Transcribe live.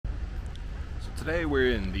Today we're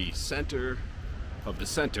in the center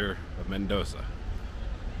of Mendoza.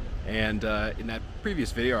 And in that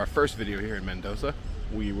previous video, our first video here in Mendoza,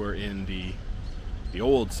 we were in the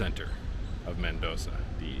old center of Mendoza,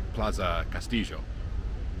 the Plaza Castillo,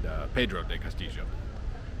 the Pedro de Castillo.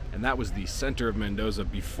 And that was the center of Mendoza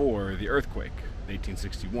before the earthquake in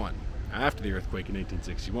 1861. After the earthquake in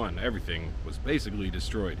 1861, everything was basically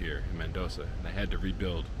destroyed here in Mendoza, and they had to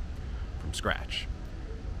rebuild from scratch.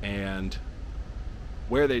 And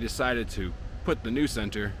where they decided to put the new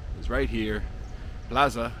center is right here,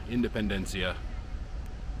 Plaza Independencia.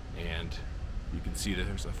 And you can see that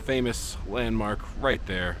there's a famous landmark right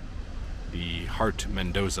there, the Heart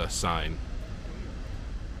Mendoza sign.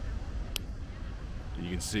 You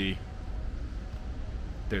can see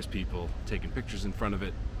there's people taking pictures in front of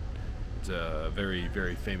it. It's a very,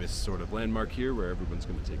 very famous sort of landmark here where everyone's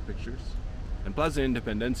going to take pictures. And Plaza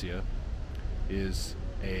Independencia is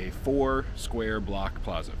a 4-square block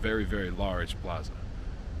plaza, very, very large plaza.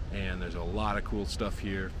 And there's a lot of cool stuff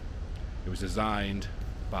here. It was designed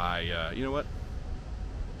by, you know what?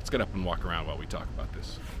 Let's get up and walk around while we talk about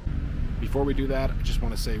this. Before we do that, I just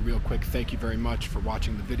want to say real quick, thank you very much for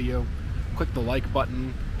watching the video. Click the like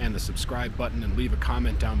button and the subscribe button and leave a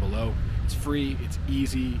comment down below. It's free, it's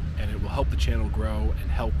easy, and it will help the channel grow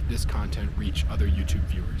and help this content reach other YouTube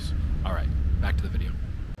viewers. All right, back to the video.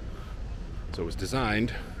 So it was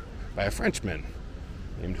designed by a Frenchman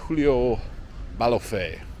named Julio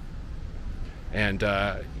Balofé. And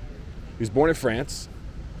he was born in France.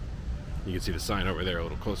 You can see the sign over there a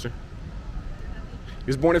little closer. He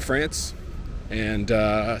was born in France and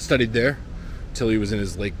studied there until he was in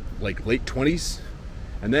his late 20s.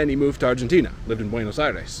 And then he moved to Argentina, lived in Buenos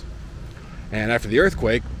Aires. And after the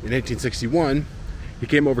earthquake in 1861, he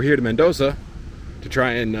came over here to Mendoza to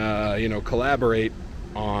try and collaborate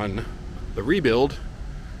on the rebuild,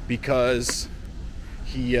 because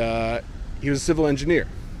he was a civil engineer.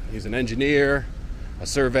 He's an engineer, a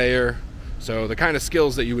surveyor, so the kind of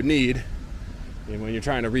skills that you would need when you're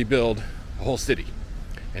trying to rebuild a whole city.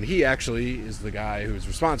 And he actually is the guy who's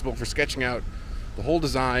responsible for sketching out the whole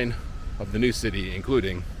design of the new city,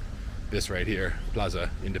 including this right here, Plaza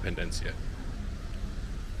Independencia.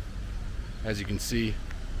 As you can see,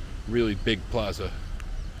 really big plaza.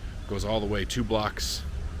 Goes all the way 2 blocks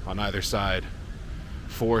on either side,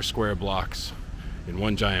 4 square blocks in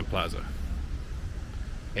one giant plaza.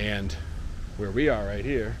 And where we are right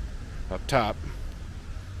here, up top,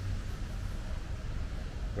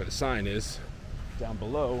 where the sign is, down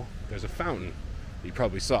below, there's a fountain. You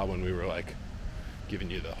probably saw when we were like giving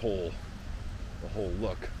you the whole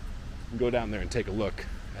look. You can go down there and take a look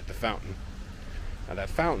at the fountain. Now that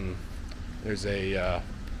fountain, there's a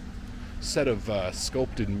set of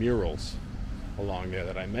sculpted murals along there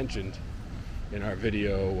that I mentioned in our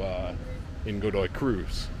video in Godoy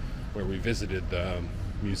Cruz, where we visited the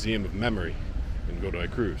Museum of Memory in Godoy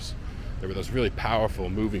Cruz. There were those really powerful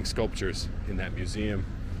moving sculptures in that museum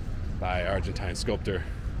by Argentine sculptor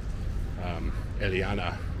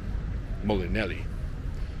Eliana Molinelli,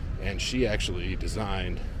 and she actually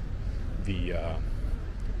designed the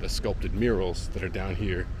sculpted murals that are down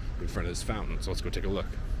here in front of this fountain. So let's go take a look.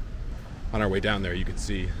 On our way down there, you can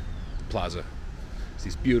see the plaza. It's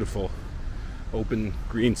these beautiful open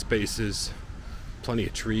green spaces, plenty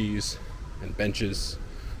of trees and benches,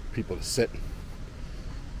 people to sit.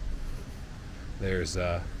 There's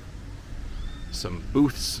some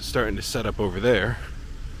booths starting to set up over there,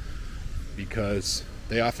 because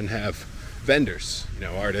they often have vendors,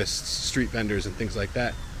 artists, street vendors and things like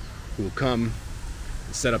that, who will come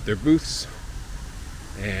and set up their booths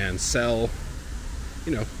and sell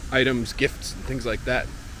items, gifts and things like that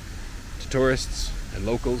to tourists and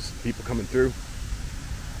locals, people coming through.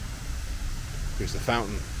 Here's the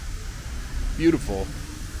fountain. Beautiful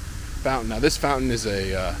fountain. Now this fountain is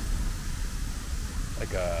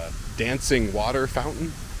like a dancing water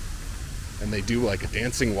fountain, and they do like a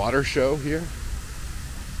dancing water show here.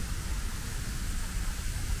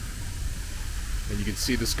 And you can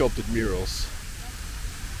see the sculpted murals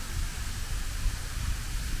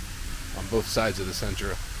on both sides of the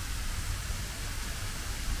center.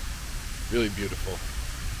 Really beautiful.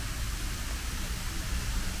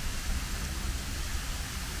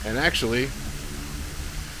 And actually,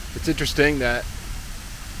 it's interesting that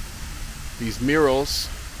these murals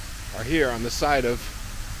are here on the side of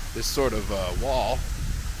this sort of wall,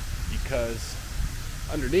 because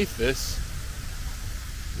underneath this,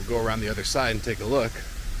 we'll go around the other side and take a look,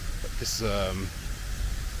 but this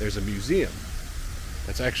there's a museum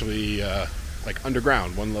that's actually like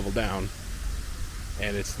underground, 1 level down,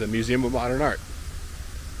 and it's the Museum of Modern Art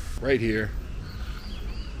right here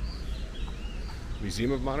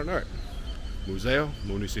Museum of Modern Art. Museo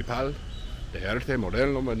Municipal de Arte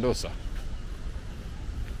Moderno Mendoza.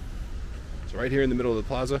 So right here in the middle of the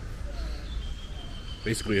plaza,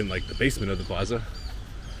 basically in like the basement of the plaza,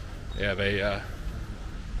 they have a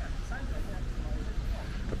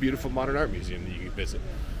beautiful modern art museum that you can visit.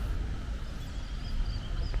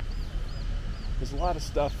 There's a lot of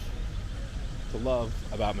stuff to love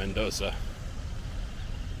about Mendoza,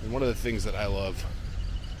 and one of the things that I love,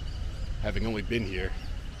 having only been here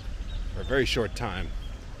for a very short time,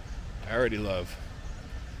 I already love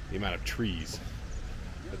the amount of trees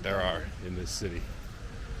that there are in this city.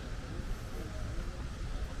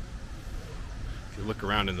 If you look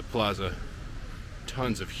around in the plaza,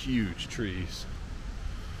 tons of huge trees.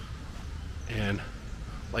 And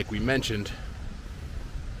like we mentioned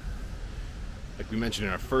in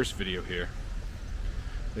our first video here,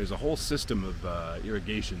 there's a whole system of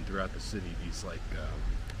irrigation throughout the city, these like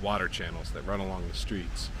water channels that run along the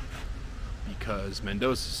streets. Because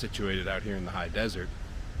Mendoza is situated out here in the high desert,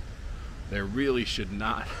 there really should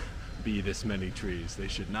not be this many trees. They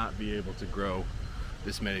should not be able to grow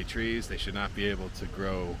this many trees. They should not be able to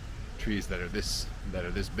grow trees that are this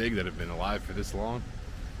big, that have been alive for this long.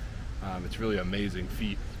 It's really an amazing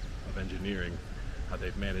feat of engineering how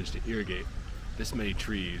they've managed to irrigate this many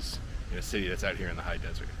trees in a city that's out here in the high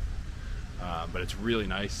desert. But it's really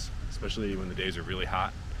nice, especially when the days are really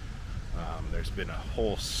hot. There's been a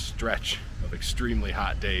whole stretch of extremely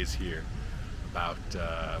hot days here, about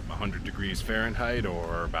 100 degrees Fahrenheit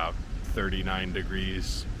or about 39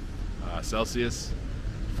 degrees Celsius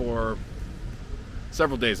for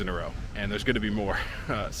several days in a row, and there's going to be more.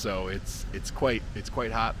 So it's quite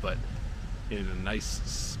hot, but in a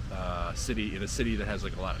nice city, in a city that has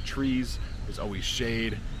like a lot of trees, there's always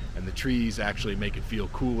shade, and the trees actually make it feel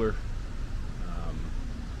cooler.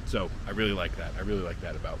 So I really like that. I really like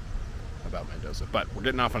that about Mendoza. But we're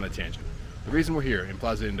getting off on a tangent. The reason we're here in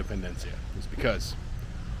Plaza Independencia is because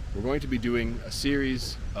we're going to be doing a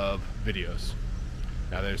series of videos.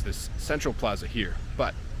 Now there's this central plaza here,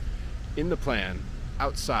 but in the plan,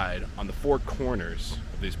 outside on the four corners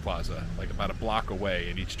of this plaza, like about a block away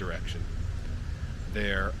in each direction,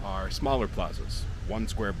 there are smaller plazas, 1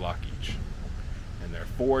 square block each. And there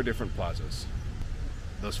are 4 different plazas.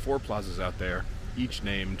 Those 4 plazas out there, each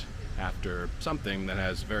named after something that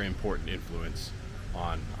has very important influence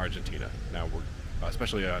on Argentina. Now we're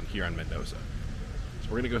especially here on Mendoza. So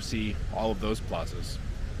we're going to go see all of those plazas,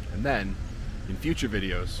 and then in future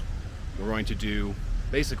videos we're going to do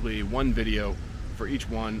basically one video for each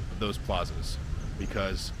one of those plazas,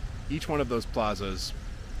 because each one of those plazas,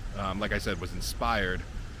 like I said, was inspired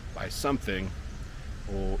by something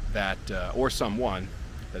or someone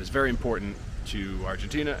that is very important to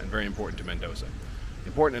Argentina and very important to Mendoza.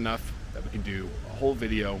 Important enough that we can do a whole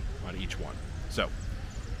video on each one. So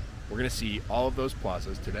we're going to see all of those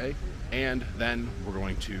plazas today, and then we're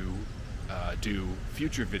going to do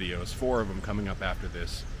future videos, 4 of them coming up after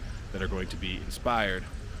this, that are going to be inspired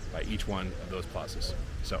by each one of those plazas.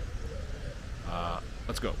 So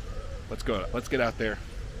let's go. Let's get out there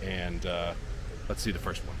and let's see the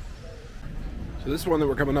first one. So this one that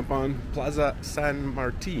we're coming up on, Plaza San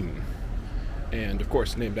Martin, and of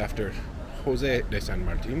course named after Jose de San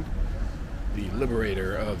Martin, the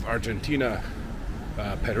liberator of Argentina,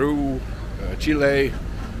 Peru, Chile, a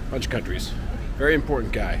bunch of countries. Very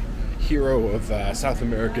important guy, hero of South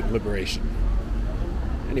American liberation.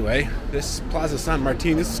 Anyway, this Plaza San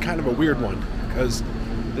Martin, this is kind of a weird one, because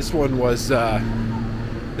this one was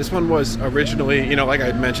originally, you know, like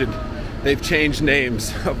I mentioned, they've changed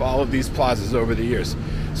names of all of these plazas over the years,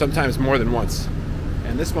 sometimes more than once.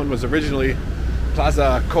 And this one was originally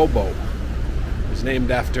Plaza Cobo. It was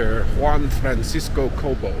named after Juan Francisco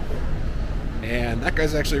Cobo. And that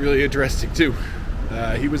guy's actually really interesting too.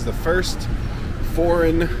 He was the first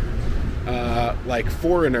foreigner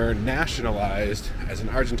nationalized as an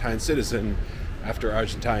Argentine citizen after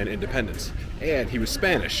Argentine independence. And he was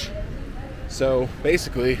Spanish. So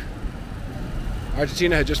basically,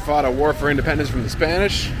 Argentina had just fought a war for independence from the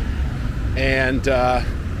Spanish, and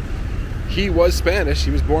he was Spanish.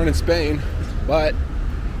 He was born in Spain, but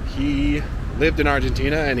he lived in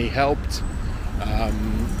Argentina, and he helped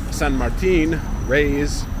San Martin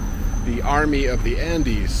raise the army of the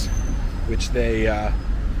Andes, which they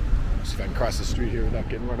let's see if I can cross the street here without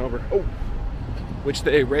getting run over. Oh, which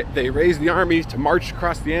they raised the army to march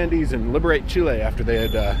across the Andes and liberate Chile after they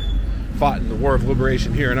had fought in the War of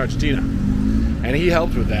Liberation here in Argentina. And he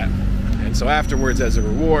helped with that. And so afterwards, as a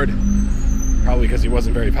reward, probably because he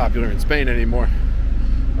wasn't very popular in Spain anymore,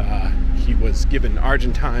 he was given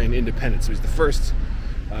Argentine independence. So he's the first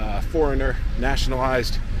foreigner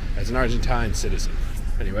nationalized as an Argentine citizen.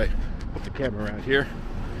 Anyway, put the camera around here.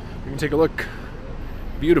 You can take a look.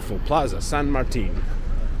 Beautiful Plaza San Martin.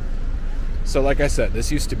 So like I said,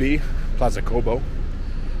 this used to be Plaza Cobo.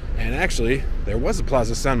 And actually, there was a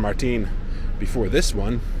Plaza San Martin before this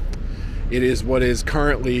one. It is what is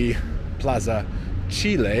currently Plaza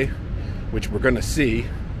Chile, which we're gonna see.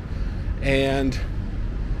 And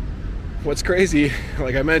what's crazy,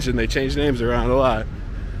 like I mentioned, they changed names around a lot.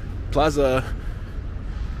 Plaza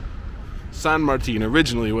San Martin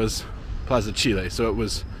originally was Plaza Chile, so it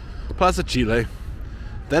was Plaza Chile,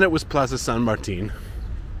 then it was Plaza San Martin.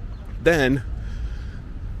 Then,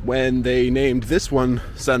 when they named this one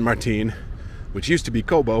San Martin, which used to be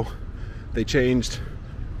Cobo, they changed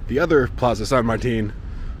the other Plaza San Martin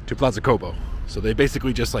to Plaza Cobo. So they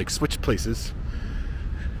basically just like switched places.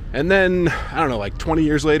 And then, I don't know, like 20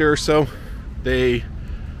 years later or so, they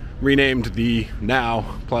renamed the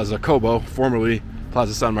now Plaza Cobo, formerly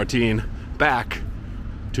Plaza San Martin, back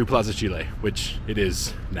to Plaza Chile, which it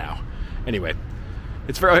is now. Anyway,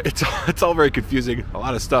 it's all very confusing. A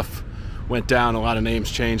lot of stuff went down, a lot of names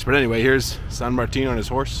changed. But anyway, here's San Martin on his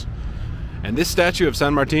horse. And this statue of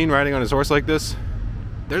San Martin riding on his horse like this,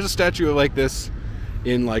 there's a statue like this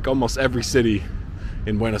in like almost every city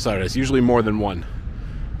in Buenos Aires, usually more than one.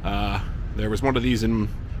 There was one of these in,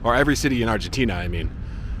 or every city in Argentina, I mean.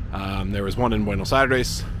 There was one in Buenos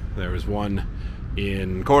Aires, there was one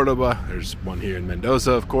in Cordoba, there's one here in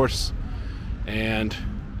Mendoza, of course. And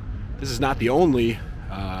this is not the only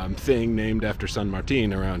thing named after San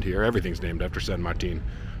Martin around here. Everything's named after San Martin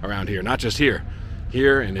around here, not just here.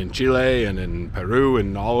 Here and in Chile and in Peru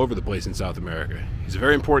and all over the place in South America. He's a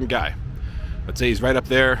very important guy. I'd say he's right up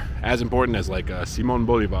there, as important as like Simón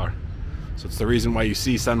Bolívar. So it's the reason why you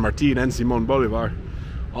see San Martin and Simón Bolívar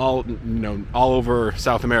all over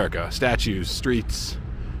South America. Statues, streets,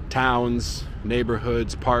 towns,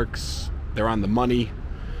 neighborhoods, parks. They're on the money.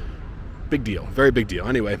 Big deal, very big deal.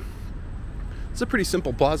 Anyway, it's a pretty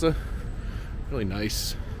simple plaza. Really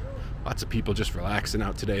nice. Lots of people just relaxing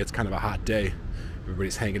out today. It's kind of a hot day.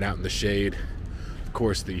 Everybody's hanging out in the shade. Of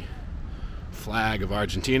course, the flag of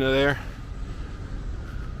Argentina there.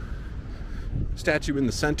 Statue in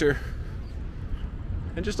the center.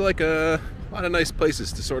 And just like a lot of nice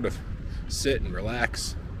places to sort of sit and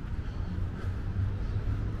relax.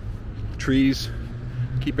 Trees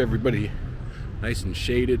keep everybody nice and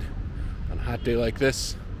shaded on a hot day like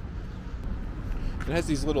this. It has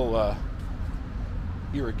these little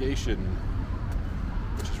irrigation,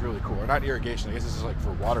 which is really cool. Or not irrigation, I guess this is like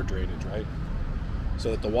for water drainage, right?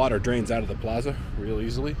 So that the water drains out of the plaza real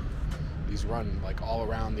easily. These run like all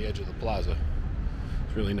around the edge of the plaza.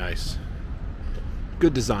 It's really nice.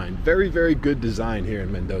 Good design. Very, very good design here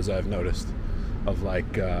in Mendoza, I've noticed. Of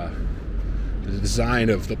like the design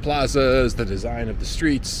of the plazas, the design of the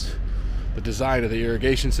streets, the design of the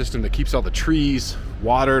irrigation system that keeps all the trees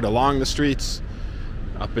watered along the streets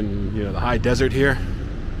up in the high desert here.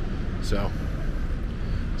 So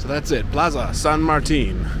that's it. Plaza San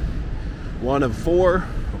Martin. One of 4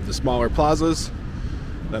 of the smaller plazas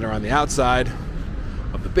that are on the outside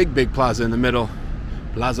of the big plaza in the middle,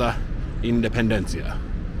 Plaza Independencia.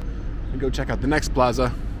 And go check out the next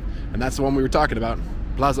plaza, and that's the one we were talking about,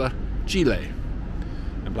 Plaza Chile.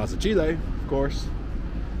 And Plaza Chile, of course,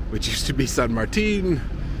 which used to be San Martin,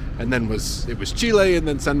 and then it was Chile, and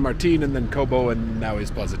then San Martin, and then Cobo, and now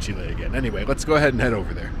is Plaza Chile again. Anyway, let's go ahead and head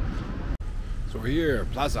over there. So we're here,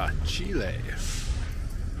 Plaza Chile.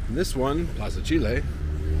 And this one, Plaza Chile,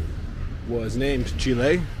 was named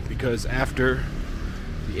Chile because after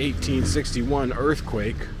the 1861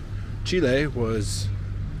 earthquake, Chile was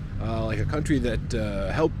like a country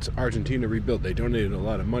that helped Argentina rebuild. They donated a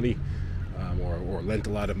lot of money, or lent a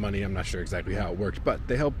lot of money. I'm not sure exactly how it worked, but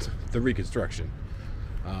they helped the reconstruction,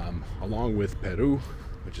 along with Peru,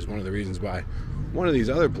 which is one of the reasons why one of these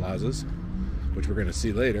other plazas, which we're going to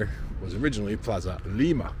see later, was originally Plaza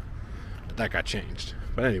Lima, but that got changed.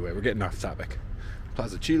 But anyway, we're getting off topic.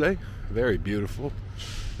 Plaza Chile, very beautiful.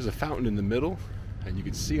 There's a fountain in the middle, and you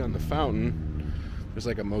can see on the fountain there's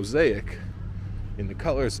like a mosaic in the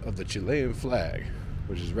colors of the Chilean flag,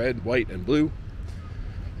 which is red, white, and blue.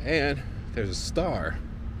 And there's a star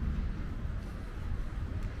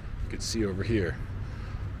you can see over here.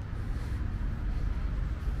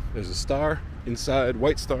 There's a star inside,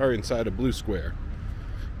 white star inside a blue square,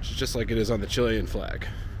 which is just like it is on the Chilean flag.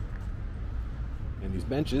 And these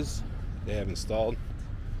benches they have installed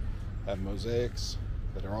have mosaics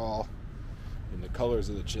that are all in the colors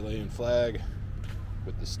of the Chilean flag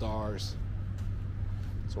with the stars.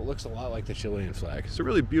 So it looks a lot like the Chilean flag. It's a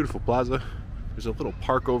really beautiful plaza. There's a little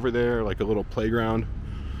park over there, like a little playground.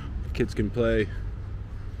 The kids can play.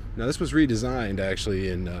 Now this was redesigned actually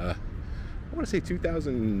in, I want to say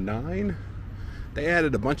 2009. They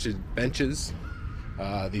added a bunch of benches,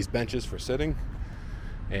 these benches for sitting,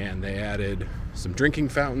 and they added some drinking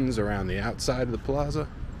fountains around the outside of the plaza.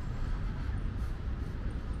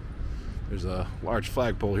 There's a large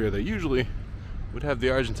flagpole here that usually would have the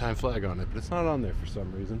Argentine flag on it, but it's not on there for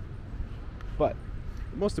some reason. But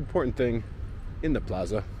the most important thing in the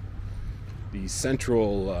plaza, the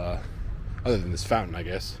central, other than this fountain, I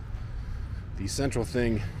guess, the central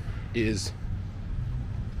thing is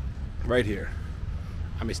right here.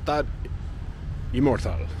 Amistad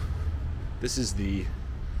Immortal. This is the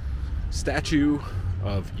statue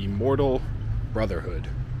of immortal brotherhood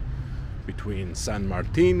between San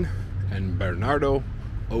Martin and Bernardo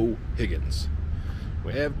O'Higgins.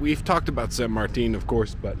 We've talked about San Martin, of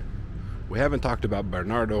course, but we haven't talked about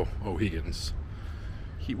Bernardo O'Higgins.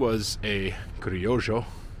 He was a criollo,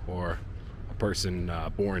 or a person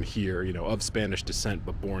born here, you know, of Spanish descent,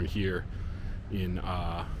 but born here in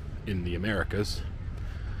the Americas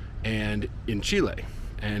and in Chile.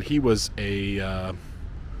 And he was a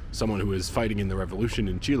someone who was fighting in the revolution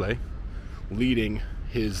in Chile, leading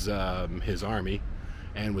his army,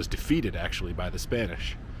 and was defeated actually by the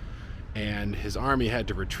Spanish. And his army had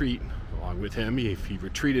to retreat along with him. He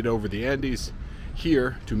retreated over the Andes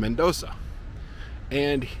here to Mendoza.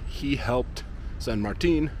 And he helped San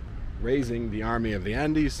Martin raising the army of the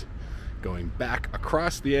Andes, going back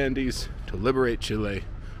across the Andes to liberate Chile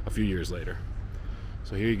a few years later.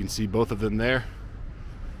 So here you can see both of them there.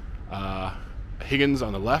 Higgins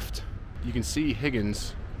on the left. You can see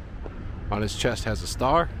Higgins on his chest has a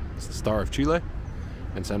star. It's the Star of Chile.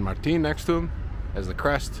 And San Martin next to him has the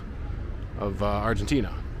crest of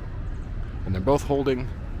Argentina. And they're both holding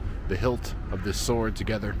the hilt of this sword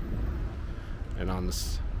together. And on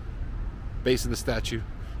this base of the statue,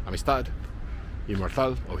 Amistad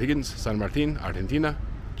Immortal O'Higgins, San Martin, Argentina,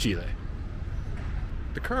 Chile.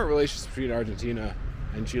 The current relations between Argentina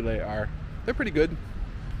and Chile they're pretty good.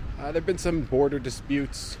 There have been some border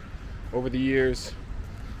disputes over the years,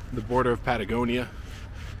 the border of Patagonia,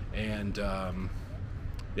 and I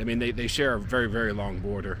mean they share a very, very long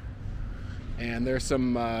border, and there are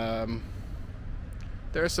some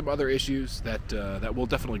other issues that we'll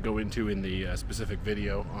definitely go into in the specific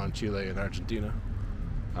video on Chile and Argentina,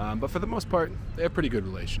 but for the most part they have pretty good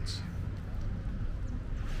relations.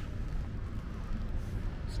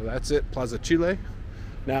 So that's it, Plaza Chile.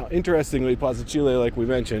 Now, interestingly, Plaza Chile, like we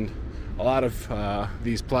mentioned, a lot of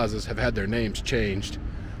these plazas have had their names changed.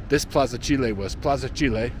 This Plaza Chile was Plaza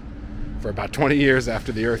Chile for about 20 years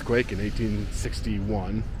after the earthquake in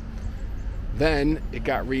 1861. Then it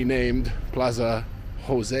got renamed Plaza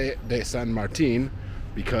Jose de San Martin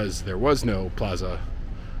because there was no plaza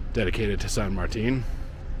dedicated to San Martin.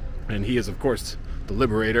 And he is, of course, the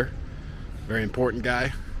liberator. Very important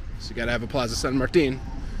guy. So you gotta have a Plaza San Martin.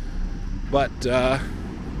 But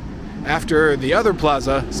after the other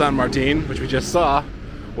Plaza San Martin, which we just saw,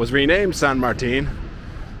 was renamed San Martin,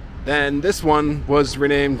 then this one was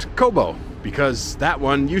renamed Cobo because that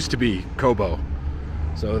one used to be Cobo.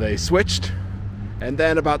 So they switched, and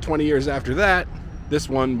then about 20 years after that, this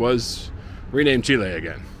one was renamed Chile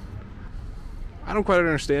again. I don't quite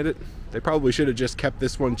understand it. They probably should have just kept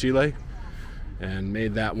this one Chile and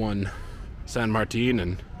made that one San Martin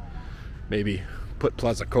and maybe put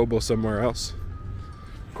Plaza Cobo somewhere else.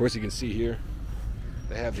 Of course, you can see here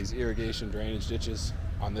they have these irrigation drainage ditches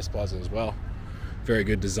on this plaza as well. Very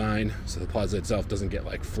good design, so the plaza itself doesn't get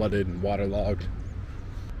like flooded and waterlogged.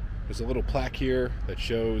 There's a little plaque here that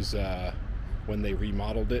shows when they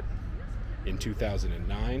remodeled it in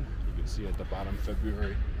 2009. You can see at the bottom,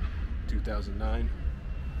 February 2009.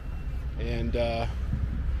 And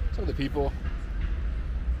some of the people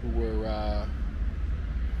who were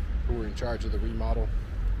in charge of the remodel.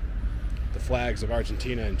 The flags of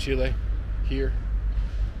Argentina and Chile here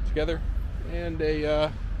together, and a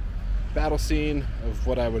battle scene of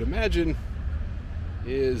what I would imagine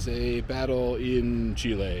is a battle in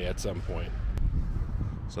Chile at some point.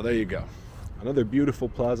 So there you go. Another beautiful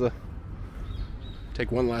plaza.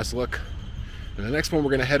 Take one last look. And the next one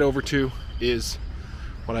we're going to head over to is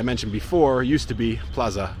what I mentioned before, used to be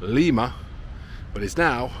Plaza Lima, but is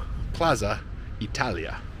now Plaza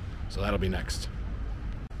Italia. So that'll be next.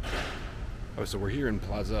 Oh, so we're here in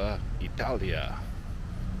Plaza Italia,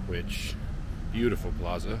 which, beautiful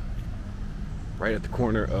plaza, right at the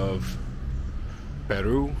corner of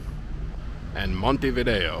Peru and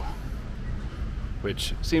Montevideo,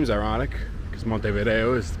 which seems ironic because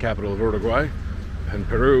Montevideo is the capital of Uruguay and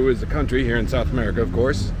Peru is the country here in South America, of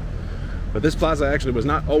course. But this plaza actually was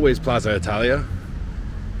not always Plaza Italia.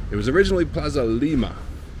 It was originally Plaza Lima,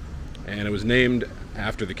 And it was named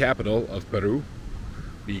after the capital of Peru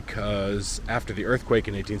because after the earthquake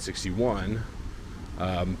in 1861,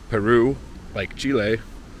 Peru, like Chile,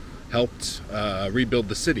 helped rebuild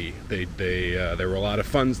the city. There were a lot of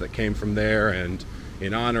funds that came from there, and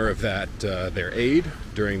in honor of that, their aid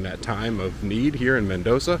during that time of need here in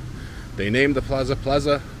Mendoza, they named the plaza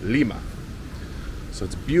Plaza Lima. So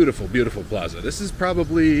it's a beautiful, beautiful plaza. This is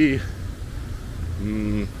probably,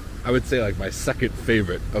 I would say, like my second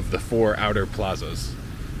favorite of the 4 outer plazas.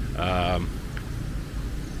 My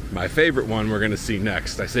favorite one we're going to see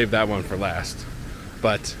next. I saved that one for last.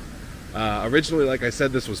 But originally, like I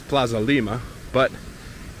said, this was Plaza Lima, but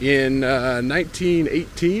in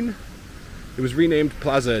 1918, it was renamed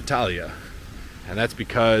Plaza Italia, and that's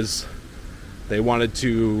because they wanted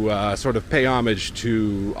to sort of pay homage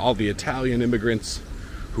to all the Italian immigrants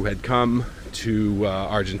who had come to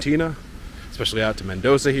Argentina, especially out to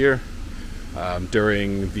Mendoza here,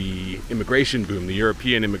 during the immigration boom, the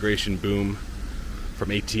European immigration boom from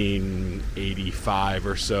 1885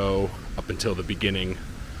 or so up until the beginning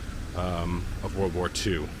of World War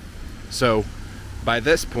II. So by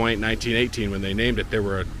this point, 1918, when they named it, there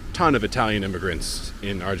were a ton of Italian immigrants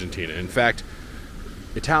in Argentina. In fact,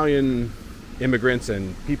 Italian immigrants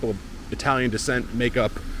and people of Italian descent make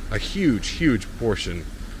up a huge, huge portion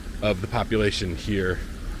of the population here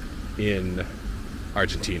in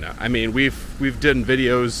Argentina. I mean, we've done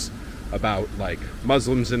videos about like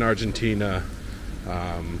Muslims in Argentina,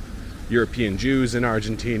 European Jews in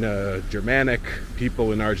Argentina, Germanic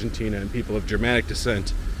people in Argentina, and people of Germanic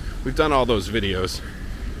descent. We've done all those videos.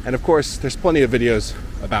 And of course, there's plenty of videos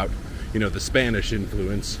about, you know, the Spanish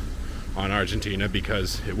influence on Argentina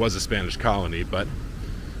because it was a Spanish colony, but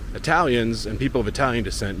Italians and people of Italian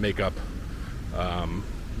descent make up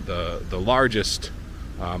the largest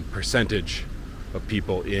percentage of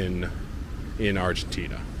people in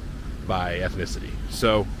Argentina by ethnicity.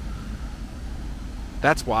 So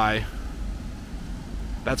that's why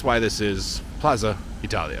this is Plaza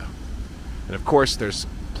Italia. And of course, there's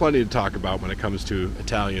plenty to talk about when it comes to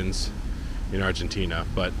Italians in Argentina,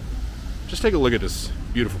 but just take a look at this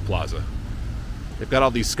beautiful plaza. They've got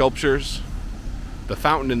all these sculptures. The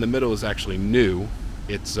fountain in the middle is actually new.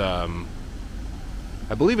 It's I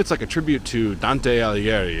believe it's like a tribute to Dante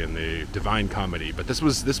Alighieri in the Divine Comedy, but this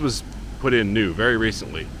was put in new very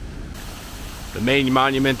recently. The main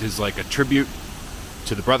monument is like a tribute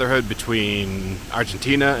to the brotherhood between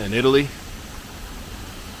Argentina and Italy.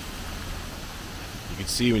 You can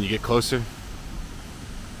see when you get closer.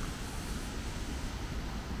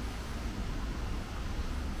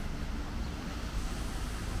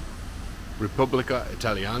 Repubblica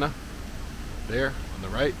Italiana there on the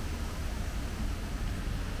right,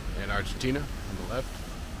 and Argentina on the left.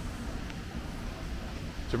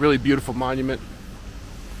 It's a really beautiful monument.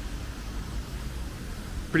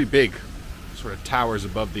 Pretty big. Sort of towers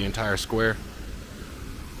above the entire square.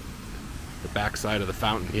 The back side of the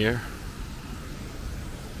fountain here.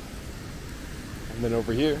 And then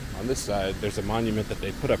over here, on this side, there's a monument that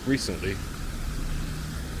they put up recently,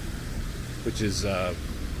 which is a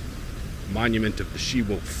monument of the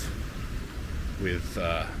she-wolf with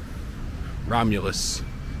Romulus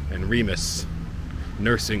and Remus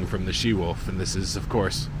nursing from the she-wolf. And this is, of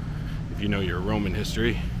course, if you know your Roman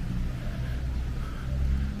history,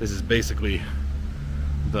 this is basically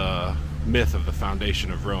the myth of the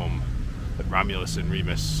foundation of Rome, that Romulus and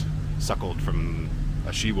Remus suckled from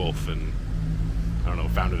a she-wolf and, I don't know,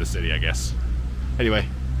 founded a city, I guess. Anyway,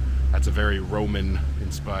 that's a very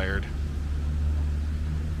Roman-inspired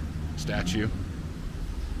statue.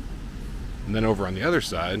 And then over on the other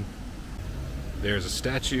side, there's a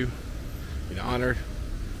statue in honor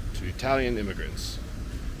to Italian immigrants.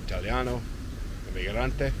 Italiano,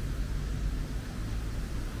 Emigrante.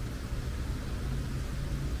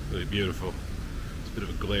 Really beautiful. It's a bit of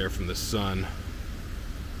a glare from the sun,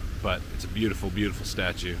 but it's a beautiful, beautiful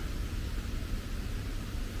statue.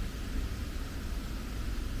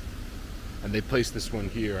 And they placed this one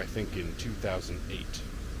here, I think, in 2008.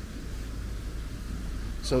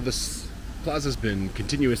 So this plaza's been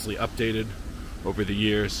continuously updated over the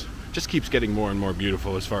years. Just keeps getting more and more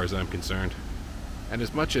beautiful as far as I'm concerned. And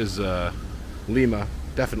as much as Lima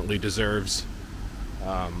definitely deserves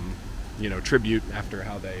you know, tribute after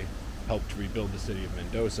how they helped rebuild the city of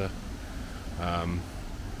Mendoza,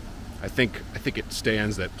 I think it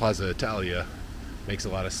stands that Plaza Italia makes a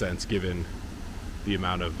lot of sense given the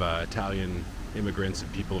amount of Italian immigrants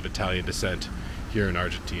and people of Italian descent here in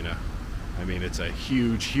Argentina. I mean, it's a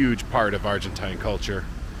huge, huge part of Argentine culture,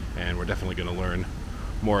 and we're definitely going to learn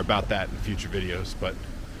more about that in future videos. But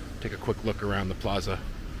take a quick look around the plaza.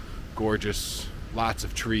 Gorgeous, lots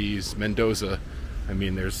of trees. Mendoza, I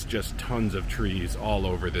mean, there's just tons of trees all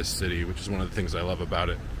over this city, which is one of the things I love about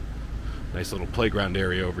it. Nice little playground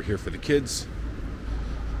area over here for the kids.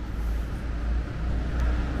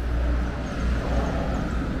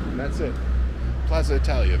 And that's it. Plaza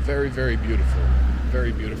Italia, very, very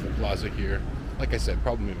beautiful plaza here. Like I said,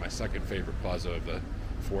 probably my second favorite plaza of the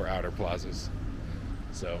 4 outer plazas.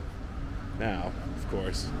 So now, of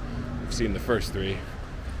course, we've seen the first 3,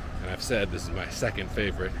 and I've said this is my second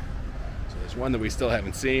favorite. So there's one that we still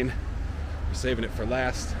haven't seen. We're saving it for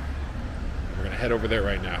last. And we're gonna head over there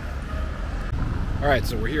right now. All right,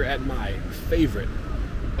 so we're here at my favorite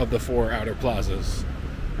of the 4 outer plazas.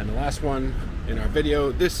 And the last one in our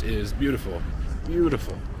video, this is beautiful,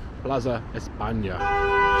 beautiful. Plaza España.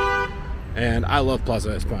 And I love Plaza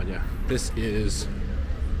España. This is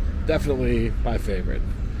definitely my favorite.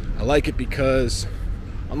 I like it because,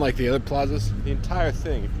 unlike the other plazas, the entire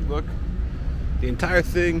thing, if you look, the entire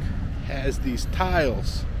thing has these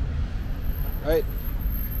tiles, right?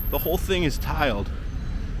 The whole thing is tiled.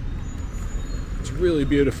 It's really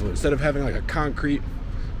beautiful. Instead of having like a concrete,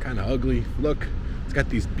 kind of ugly look, it's got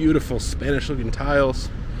these beautiful Spanish-looking tiles.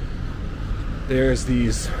 There's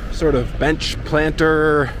these sort of bench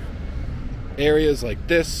planter areas like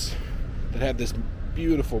this that have this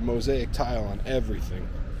beautiful mosaic tile on everything.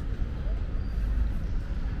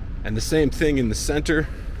 And the same thing in the center,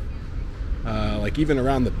 like even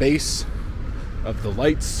around the base of the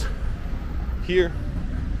lights here.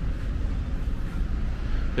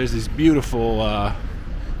 There's these beautiful,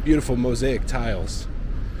 beautiful mosaic tiles.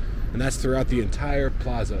 And that's throughout the entire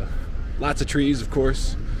plaza. Lots of trees, of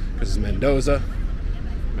course, because it's Mendoza.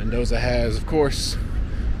 Mendoza has, of course,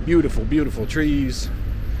 beautiful, beautiful trees.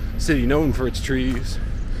 City known for its trees.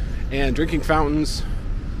 And drinking fountains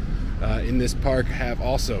in this park have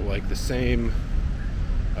also like the same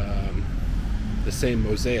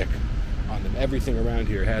mosaic on them. Everything around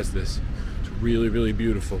here has this. It's really, really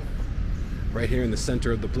beautiful. Right here in the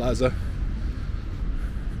center of the plaza,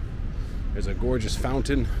 there's a gorgeous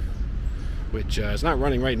fountain, which is not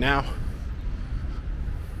running right now,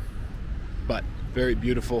 but very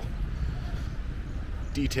beautiful,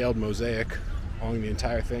 detailed mosaic along the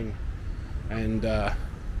entire thing. And at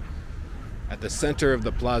the center of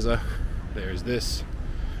the plaza, there's this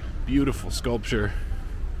beautiful sculpture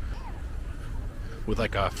with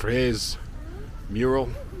like a frieze mural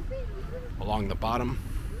along the bottom.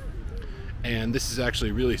 And this is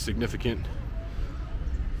actually really significant.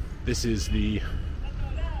 This is the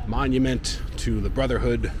monument to the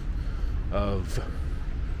brotherhood of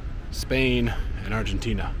Spain and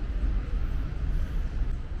Argentina.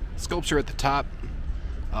 Sculpture at the top,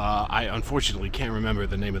 I unfortunately can't remember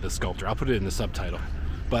the name of the sculpture. I'll put it in the subtitle.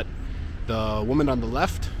 But the woman on the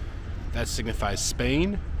left, that signifies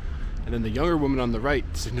Spain, and then the younger woman on the right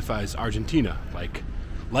signifies Argentina,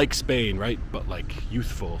 like Spain, right? But like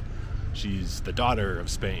youthful. She's the daughter of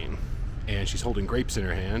Spain, and she's holding grapes in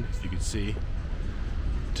her hand, if you can see,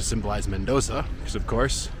 to symbolize Mendoza, because of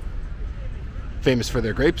course, famous for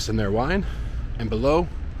their grapes and their wine. And below,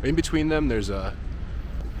 in between them, there's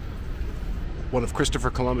one of Christopher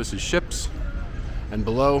Columbus's ships, and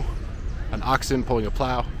below, an oxen pulling a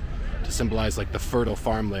plow to symbolize like the fertile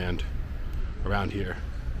farmland around here.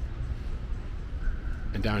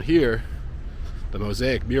 And down here, the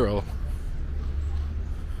mosaic mural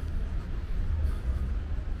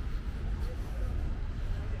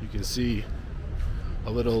you can see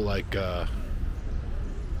a little like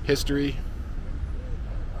history.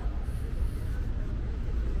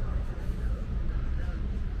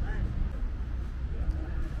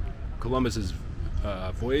 Columbus's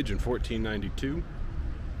voyage in 1492.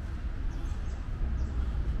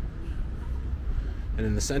 And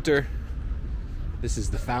in the center, this is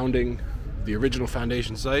the original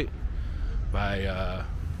foundation site by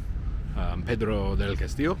Pedro del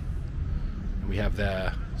Castillo. And we have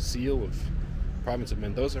the seal of province of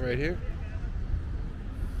Mendoza right here.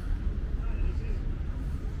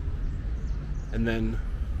 And then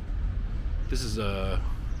this is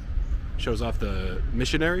shows off the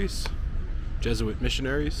missionaries, Jesuit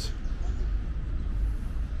missionaries.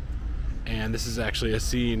 And this is actually a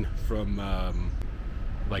scene from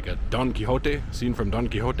like a Don Quixote, scene from Don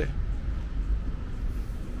Quixote.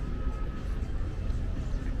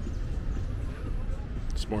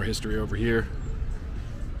 Some more history over here.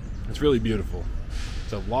 It's really beautiful.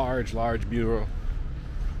 It's a large, large mural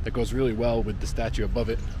that goes really well with the statue above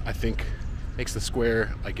it. I think makes the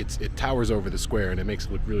square, like it towers over the square, and it makes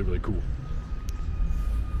it look really, really cool.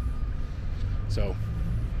 So,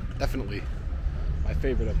 definitely my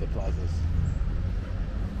favorite of the plazas.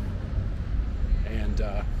 And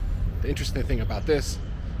the interesting thing about this,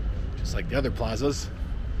 just like the other plazas,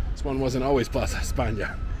 this one wasn't always Plaza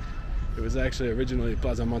España. It was actually originally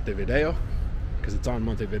Plaza Montevideo, because it's on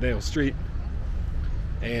Montevideo Street.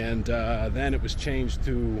 And then it was changed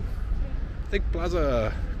to, I think,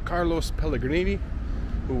 Plaza Carlos Pellegrini,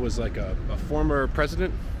 who was like a former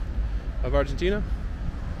president of Argentina.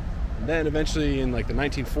 And then eventually in like the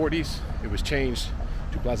 1940s, it was changed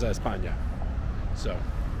to Plaza España. So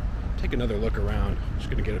take another look around. I'm just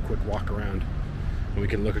gonna get a quick walk around and we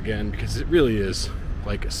can look again, because it really is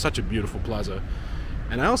like such a beautiful plaza.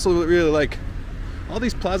 And I also really like all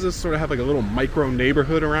these plazas sort of have like a little micro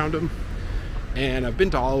neighborhood around them. And I've been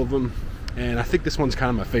to all of them, and I think this one's kind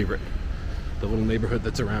of my favorite. The little neighborhood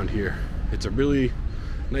that's around here. It's a really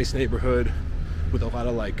nice neighborhood with a lot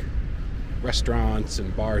of like restaurants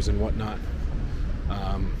and bars and whatnot.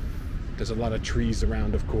 There's a lot of trees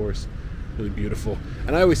around, of course. Really beautiful.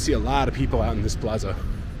 And I always see a lot of people out in this plaza.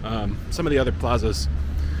 Some of the other plazas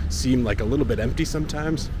seem like a little bit empty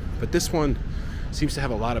sometimes, but this one seems to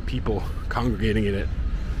have a lot of people congregating in it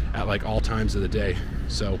at like all times of the day.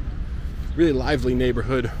 So really lively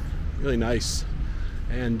neighborhood, really nice.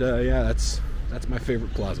 And yeah, that's my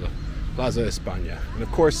favorite plaza, Plaza España. And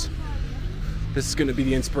of course, this is going to be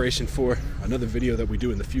the inspiration for another video that we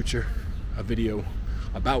do in the future, a video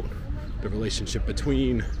about the relationship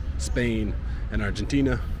between Spain and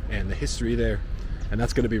Argentina and the history there, and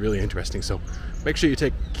that's going to be really interesting. So make sure you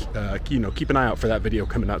keep an eye out for that video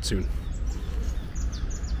coming out soon.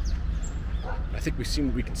 I think we've seen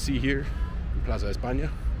what we can see here in Plaza España.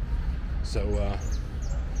 So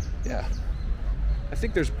yeah, I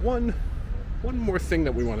think there's one more thing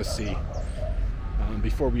that we want to see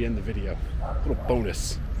before we end the video, a little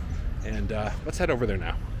bonus, and let's head over there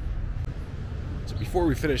now. So before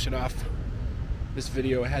we finish it off, this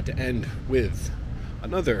video had to end with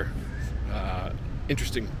another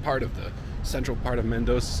interesting part of the central part of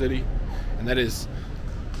Mendoza city, and that is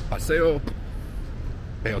Paseo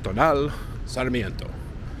Peatonal Sarmiento,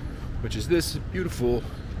 which is this beautiful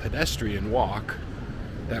pedestrian walk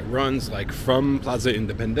that runs like from Plaza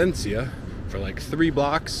Independencia for like 3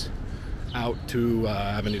 blocks out to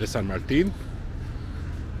Avenida San Martin.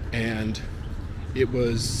 And it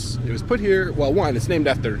was put here, well, one, it's named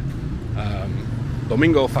after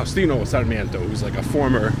Domingo Faustino Sarmiento, who's like a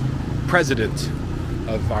former president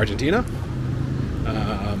of Argentina.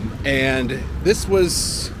 And this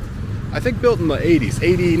was, I think, built in the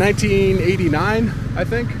 1989, I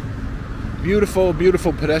think. Beautiful,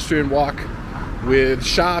 beautiful pedestrian walk with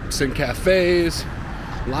shops and cafes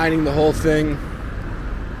lining the whole thing.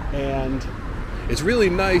 And it's really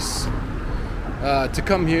nice to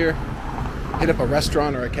come here, hit up a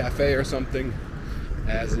restaurant or a cafe or something.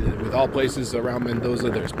 As with all places around Mendoza,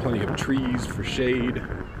 there's plenty of trees for shade,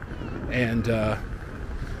 and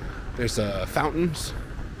there's fountains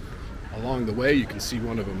along the way. You can see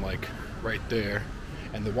one of them like right there,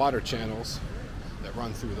 and the water channels that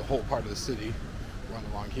run through the whole part of the city run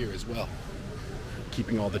along here as well,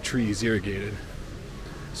 keeping all the trees irrigated.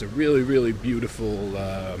 It's a really, really beautiful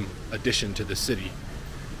addition to the city.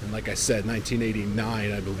 And like I said,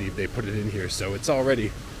 1989, I believe they put it in here, so it's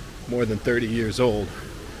already more than 30 years old,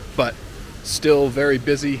 but still very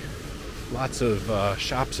busy. Lots of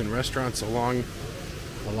shops and restaurants along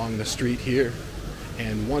the street here.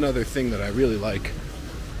 And one other thing that I really like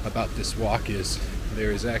about this walk is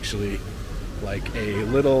there is actually like a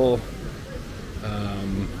little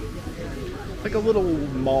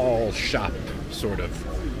mall shop, sort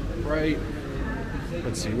of, right?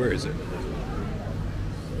 Let's see, where is it?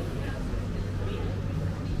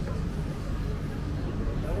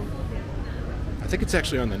 I think it's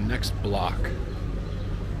actually on the next block.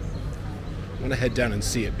 I'm gonna head down and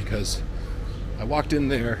see it, because I walked in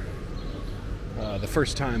there the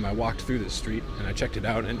first time I walked through this street, and I checked it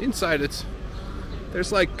out, and inside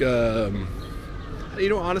there's like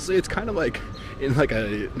honestly, it's kind of like in like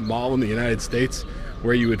a mall in the United States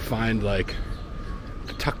where you would find like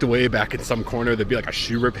tucked away back in some corner there'd be like a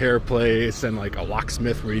shoe repair place and like a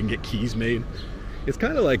locksmith where you can get keys made. It's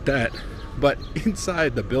kind of like that, but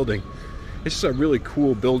inside the building, it's just a really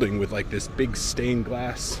cool building with like this big stained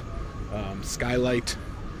glass skylight.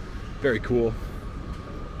 Very cool.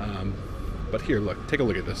 But here, look, take a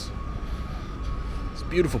look at this. It's a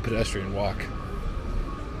beautiful pedestrian walk.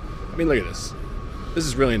 I mean, look at this. This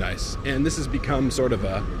is really nice. And this has become sort of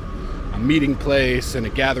a meeting place and a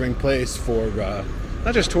gathering place for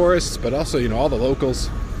not just tourists, but also, you know, all the locals.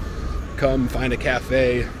 Come find a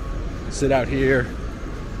cafe, sit out here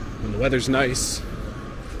when the weather's nice,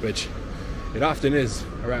 which it often is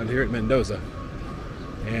around here at Mendoza.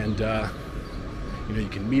 And you know, you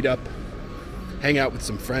can meet up hang out with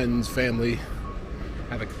some friends, family,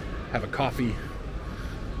 have a coffee.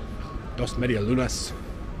 Dos Media Lunas.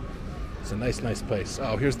 It's a nice place.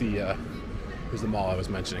 Oh, here's the mall I was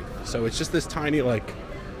mentioning. So it's just this tiny, like,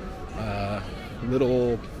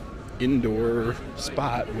 little indoor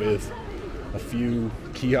spot with a few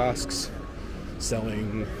kiosks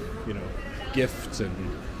selling, you know, gifts and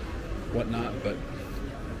whatnot. But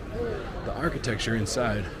the architecture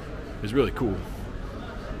inside is really cool.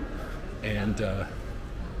 And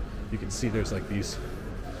you can see there's like these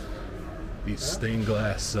stained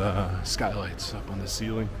glass skylights up on the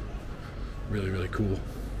ceiling. Really cool.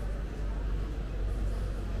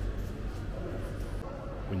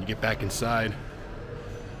 When you get back inside,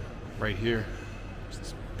 right here, there's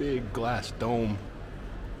this big glass dome,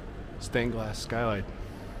 stained glass skylight.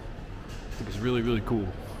 I think it's really cool.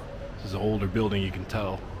 This is an older building, you can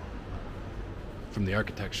tell from the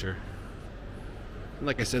architecture. And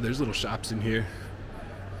like I said, there's little shops in here.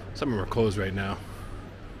 Some of them are closed right now.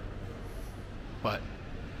 But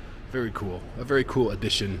very cool. A very cool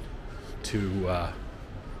addition to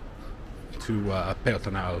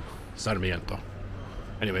Peatonal Sarmiento.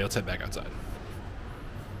 Anyway, let's head back outside.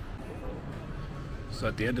 So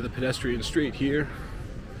at the end of the pedestrian street here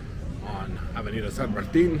on Avenida San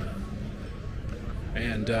Martin,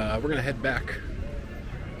 and we're gonna head back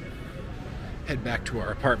to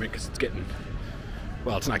our apartment because it's getting,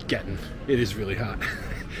 well, it's not getting, it is really hot.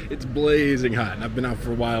 It's blazing hot, and I've been out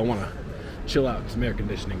for a while. I want to chill out in some air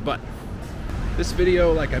conditioning. But this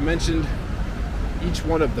video, like I mentioned, each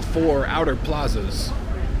one of the 4 outer plazas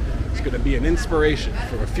is going to be an inspiration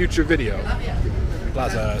for a future video.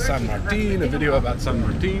 Plaza San Martin, a video about San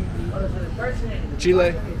Martin.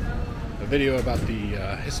 Chile, a video about the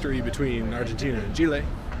history between Argentina and Chile.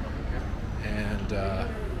 And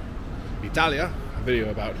Italia, a video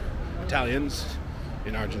about Italians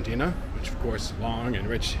in Argentina, which of course, long and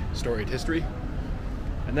rich storied history.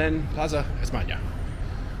 And then Plaza España,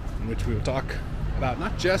 in which we will talk about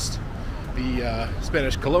not just the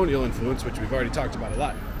Spanish colonial influence, which we've already talked about a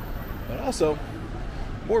lot, but also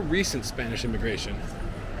more recent Spanish immigration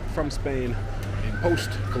from Spain in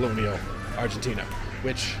post-colonial Argentina,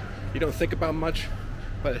 which you don't think about much,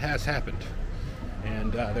 but it has happened.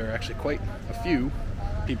 And there are actually quite a few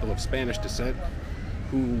people of Spanish descent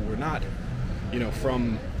who were not, you know,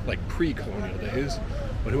 from like pre-colonial days,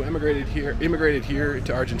 but who immigrated here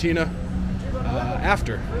to Argentina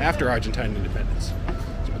after Argentine independence.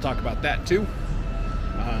 So we'll talk about that too.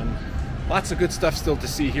 Lots of good stuff still to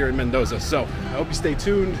see here in Mendoza. So I hope you stay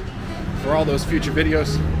tuned for all those future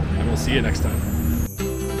videos, and we'll see you next time.